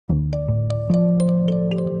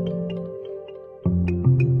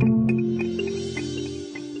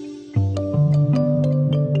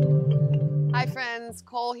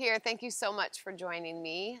here. Thank you so much for joining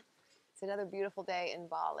me. It's another beautiful day in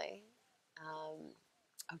Bali. I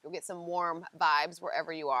hope you'll get some warm vibes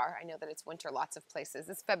wherever you are. I know that it's winter lots of places.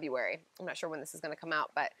 It's February. I'm not sure when this is going to come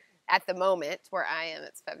out, but at the moment where I am,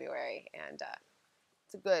 it's February, and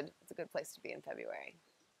it's a good place to be in February.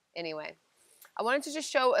 Anyway, I wanted to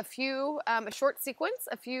just show a short sequence,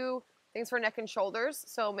 a few things for neck and shoulders.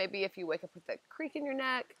 So maybe if you wake up with a creak in your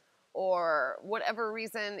neck, or whatever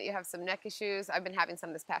reason you have some neck issues. I've been having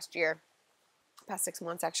some this past 6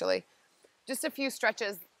 months actually. Just a few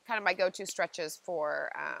stretches, kind of my go-to stretches for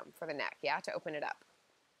the neck, yeah, to open it up.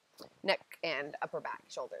 Neck and upper back,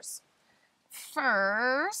 shoulders.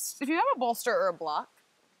 First, if you have a bolster or a block,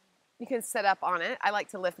 you can sit up on it. I like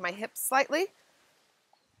to lift my hips slightly.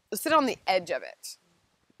 Sit on the edge of it.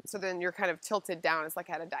 So then you're kind of tilted down. It's like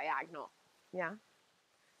at a diagonal, yeah.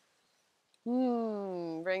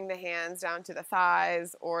 Bring the hands down to the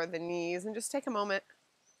thighs or the knees and just take a moment.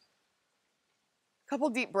 A couple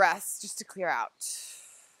deep breaths just to clear out.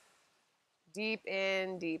 Deep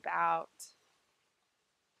in, deep out.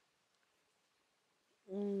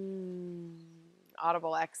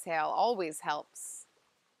 Audible exhale always helps.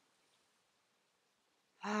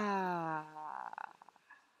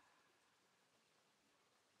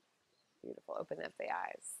 Beautiful. Open up the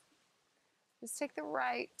eyes. Just take the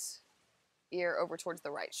right ear over towards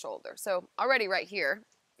the right shoulder. So already right here,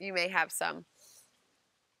 you may have some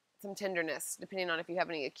tenderness, depending on if you have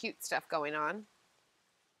any acute stuff going on.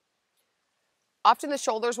 Often the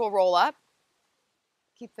shoulders will roll up.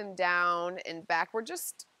 Keep them down and back. We're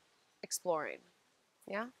just exploring,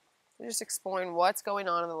 yeah? We're just exploring what's going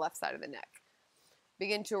on the left side of the neck.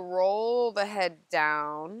 Begin to roll the head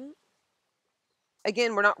down.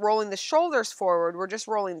 Again, we're not rolling the shoulders forward. We're just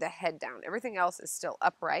rolling the head down. Everything else is still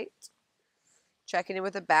upright. Checking in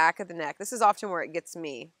with the back of the neck. This is often where it gets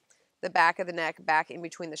me. The back of the neck, back in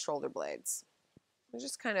between the shoulder blades. We're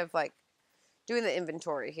just kind of like doing the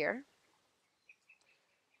inventory here.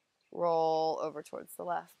 Roll over towards the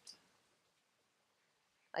left.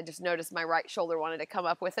 I just noticed my right shoulder wanted to come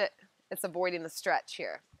up with it. It's avoiding the stretch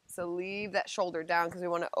here. So leave that shoulder down because we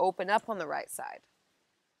want to open up on the right side.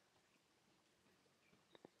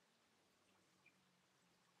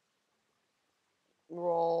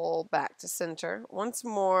 Roll back to center. Once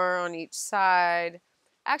more on each side.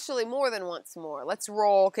 Actually, more than once more. Let's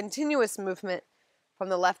roll continuous movement from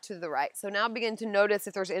the left to the right. So now begin to notice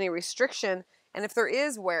if there's any restriction, and if there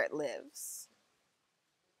is, where it lives.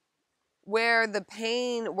 Where the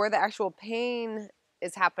actual pain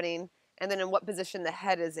is happening, and then in what position the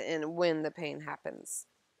head is in when the pain happens.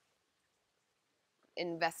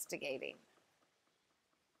 Investigating.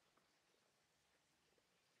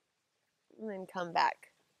 And then come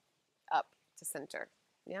back up to center,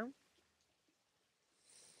 yeah?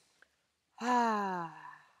 Let's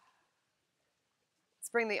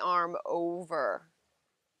bring the arm over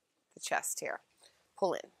the chest here.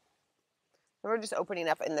 Pull in. And we're just opening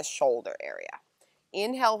up in the shoulder area.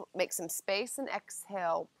 Inhale, make some space, and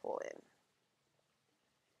exhale, pull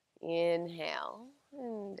in. Inhale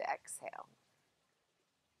and exhale.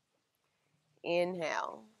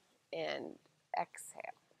 Inhale and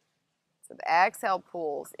exhale. So the exhale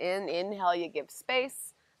pulls in. Inhale, you give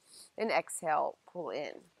space, and exhale, pull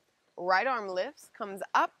in. Right arm lifts, comes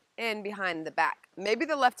up and behind the back. Maybe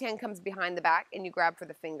the left hand comes behind the back and you grab for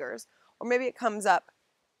the fingers, or maybe it comes up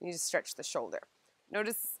and you just stretch the shoulder.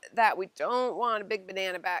 Notice that we don't want a big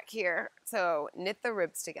banana back here, so knit the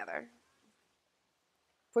ribs together.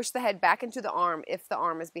 Push the head back into the arm if the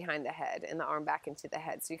arm is behind the head, and the arm back into the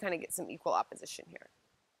head, so you kind of get some equal opposition here.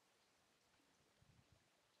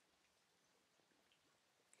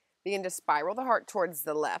 Begin to spiral the heart towards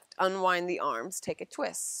the left. Unwind the arms. Take a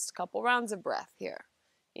twist. Couple rounds of breath here.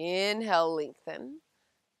 Inhale, lengthen.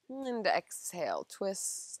 And exhale,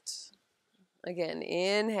 twist. Again,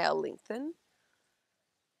 inhale, lengthen.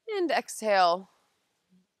 And exhale,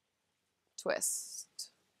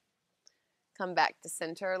 twist. Come back to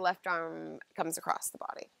center. Left arm comes across the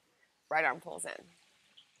body. Right arm pulls in.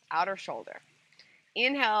 Outer shoulder.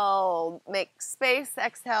 Inhale, make space.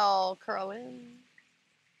 Exhale, curl in.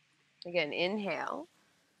 Again, inhale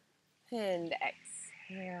and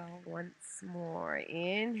exhale once more.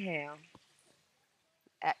 Inhale,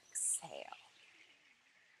 exhale.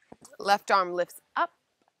 Left arm lifts up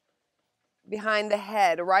behind the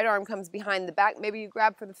head. Right arm comes behind the back. Maybe you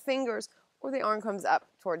grab for the fingers, or the arm comes up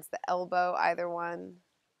towards the elbow, either one.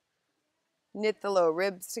 Knit the lower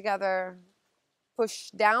ribs together. Push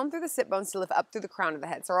down through the sit bones to lift up through the crown of the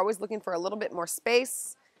head. So we're always looking for a little bit more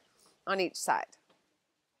space on each side.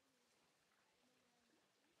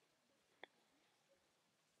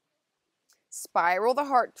 Spiral the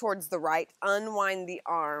heart towards the right. Unwind the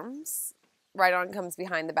arms. Right arm comes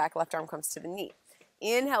behind the back. Left arm comes to the knee.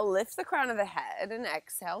 Inhale, lift the crown of the head, and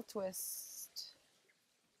exhale, twist.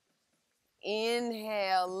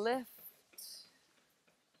 Inhale, lift.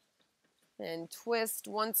 And twist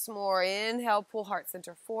once more. Inhale, pull heart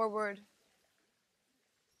center forward.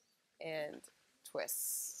 And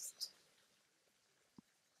twist.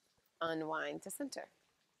 Unwind to center.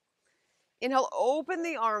 Inhale, open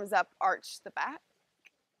the arms up, arch the back.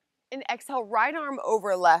 And exhale, right arm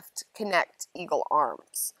over left, connect eagle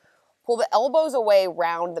arms. Pull the elbows away,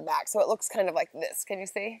 round the back. So it looks kind of like this. Can you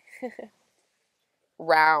see?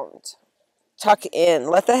 Round. Tuck in.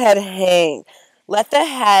 Let the head hang. Let the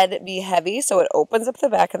head be heavy so it opens up the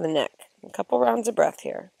back of the neck. A couple rounds of breath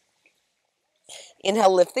here.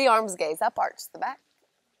 Inhale, lift the arms, gaze up, arch the back.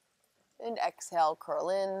 And exhale, curl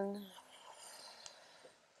in.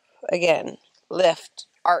 Again, lift,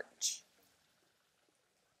 arch.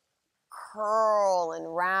 Curl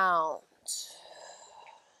and round.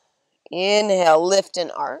 Inhale, lift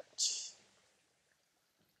and arch.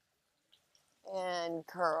 And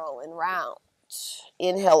curl and round.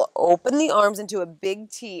 Inhale, open the arms into a big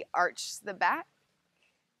T, arch the back.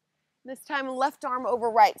 This time, left arm over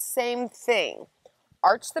right, same thing.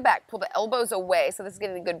 Arch the back, pull the elbows away, so this is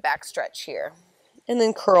getting a good back stretch here. And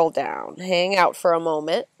then curl down, hang out for a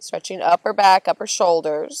moment, stretching upper back, upper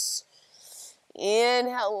shoulders.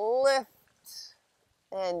 Inhale, lift,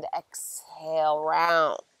 and exhale,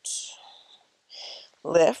 round.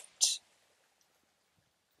 Lift,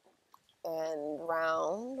 and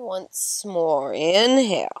round once more.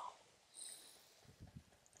 Inhale,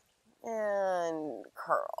 and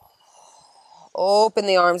curl. Open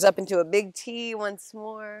the arms up into a big T once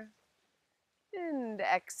more. And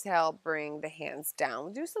exhale, bring the hands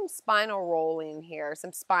down. Do some spinal rolling here,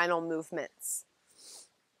 some spinal movements.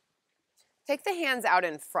 Take the hands out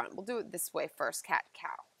in front. We'll do it this way first,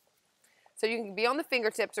 cat-cow. So you can be on the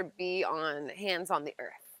fingertips or be on hands on the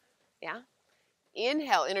earth. Yeah?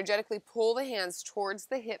 Inhale, energetically pull the hands towards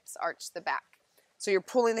the hips, arch the back. So you're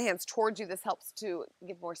pulling the hands towards you. This helps to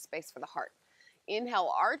give more space for the heart.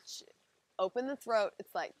 Inhale, arch, open the throat.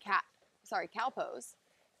 It's like cow pose.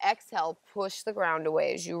 Exhale, push the ground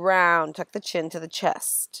away as you round. Tuck the chin to the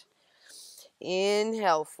chest.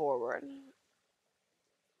 Inhale, forward.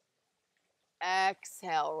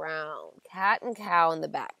 Exhale, round. Cat and cow in the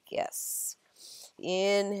back, yes.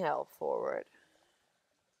 Inhale, forward.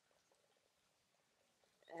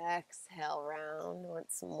 Exhale, round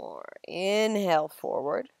once more. Inhale,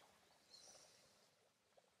 forward.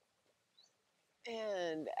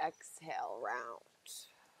 And exhale, round.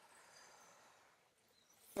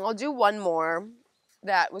 I'll do one more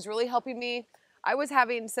that was really helping me. I was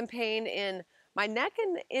having some pain in my neck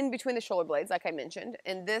and in between the shoulder blades, like I mentioned,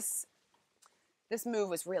 and this move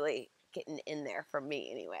was really getting in there for me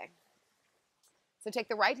anyway. So take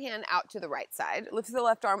the right hand out to the right side, lift the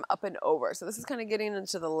left arm up and over. So this is kind of getting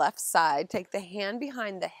into the left side. Take the hand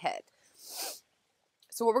behind the head.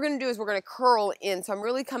 So what we're going to do is we're going to curl in. So I'm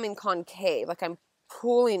really coming concave, like I'm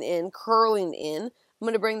pulling in, curling in. I'm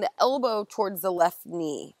going to bring the elbow towards the left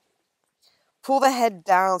knee. Pull the head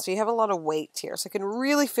down so you have a lot of weight here. So I can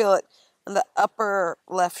really feel it on the upper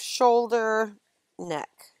left shoulder, neck.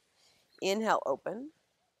 Inhale, open.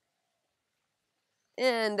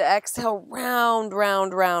 And exhale, round,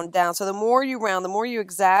 round, round down. So the more you round, the more you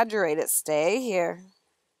exaggerate it. Stay here.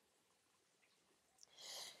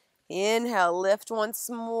 Inhale, lift once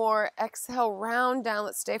more. Exhale, round down.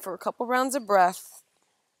 Let's stay for a couple rounds of breath.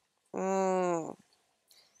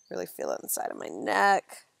 Really feel it inside of my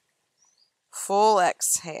neck. Full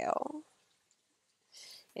exhale.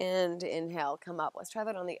 And inhale, come up. Let's try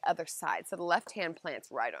that on the other side. So the left hand plants,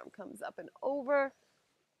 right arm comes up and over.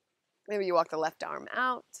 Maybe you walk the left arm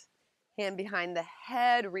out. Hand behind the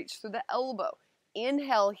head, reach through the elbow.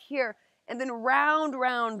 Inhale here. And then round,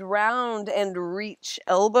 round, round, and reach.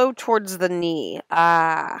 Elbow towards the knee.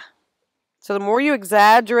 So the more you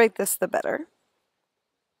exaggerate this, the better.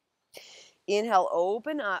 Inhale,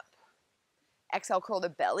 open up. Exhale, curl the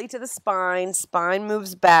belly to the spine. Spine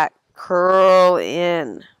moves back. Curl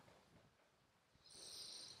in.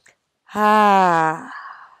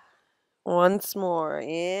 Once more.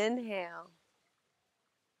 Inhale.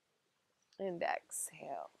 And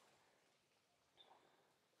exhale.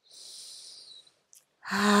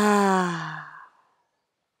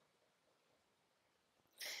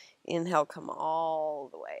 Inhale, come all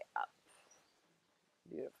the way up.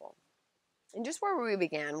 Beautiful. And just where we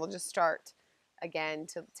began, we'll just start again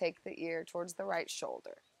to take the ear towards the right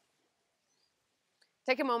shoulder.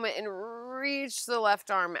 Take a moment and reach the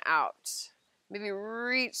left arm out. Maybe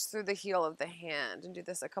reach through the heel of the hand and do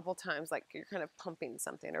this a couple times like you're kind of pumping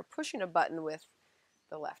something or pushing a button with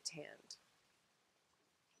the left hand.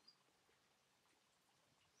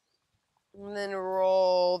 And then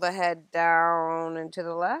roll the head down and to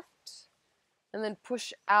the left. And then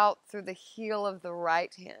push out through the heel of the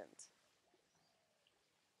right hand.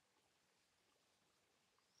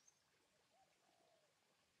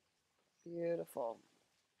 Beautiful.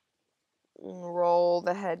 Roll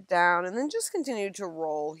the head down and then just continue to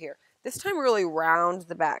roll here. This time really round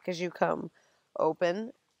the back as you come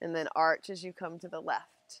open and then arch as you come to the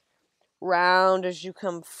left. Round as you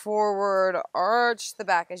come forward, arch the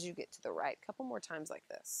back as you get to the right. A couple more times like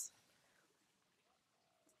this.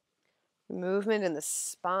 Movement in the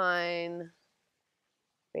spine,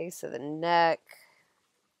 base of the neck,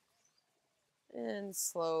 and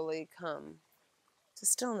slowly come to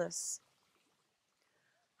stillness.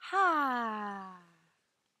 Ha!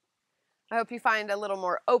 I hope you find a little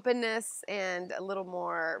more openness and a little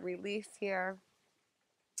more relief here.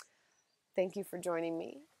 Thank you for joining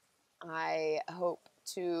me. I hope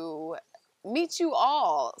to meet you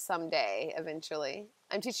all someday, eventually.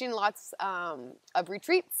 I'm teaching lots of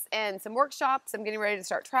retreats and some workshops. I'm getting ready to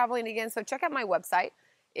start traveling again, so check out my website.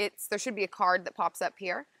 There should be a card that pops up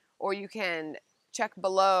here, or you can check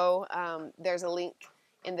below. There's a link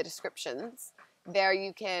in the descriptions. There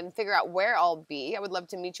you can figure out where I'll be. I would love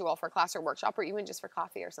to meet you all for a class or workshop, or even just for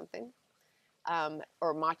coffee or something,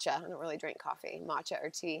 or matcha. I don't really drink coffee, matcha or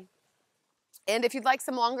tea. And if you'd like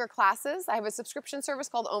some longer classes, I have a subscription service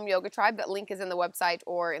called Om Yoga Tribe. That link is in the website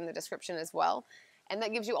or in the description as well. And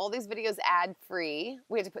that gives you all these videos ad-free.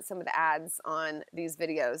 We had to put some of the ads on these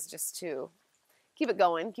videos just to keep it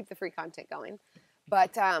going, keep the free content going.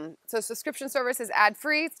 But so subscription service is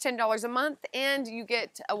ad-free. It's $10 a month, and you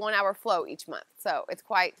get a 1-hour flow each month. So it's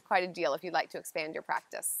quite a deal if you'd like to expand your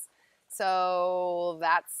practice. So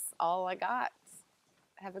that's all I got.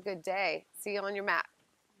 Have a good day. See you on your mat.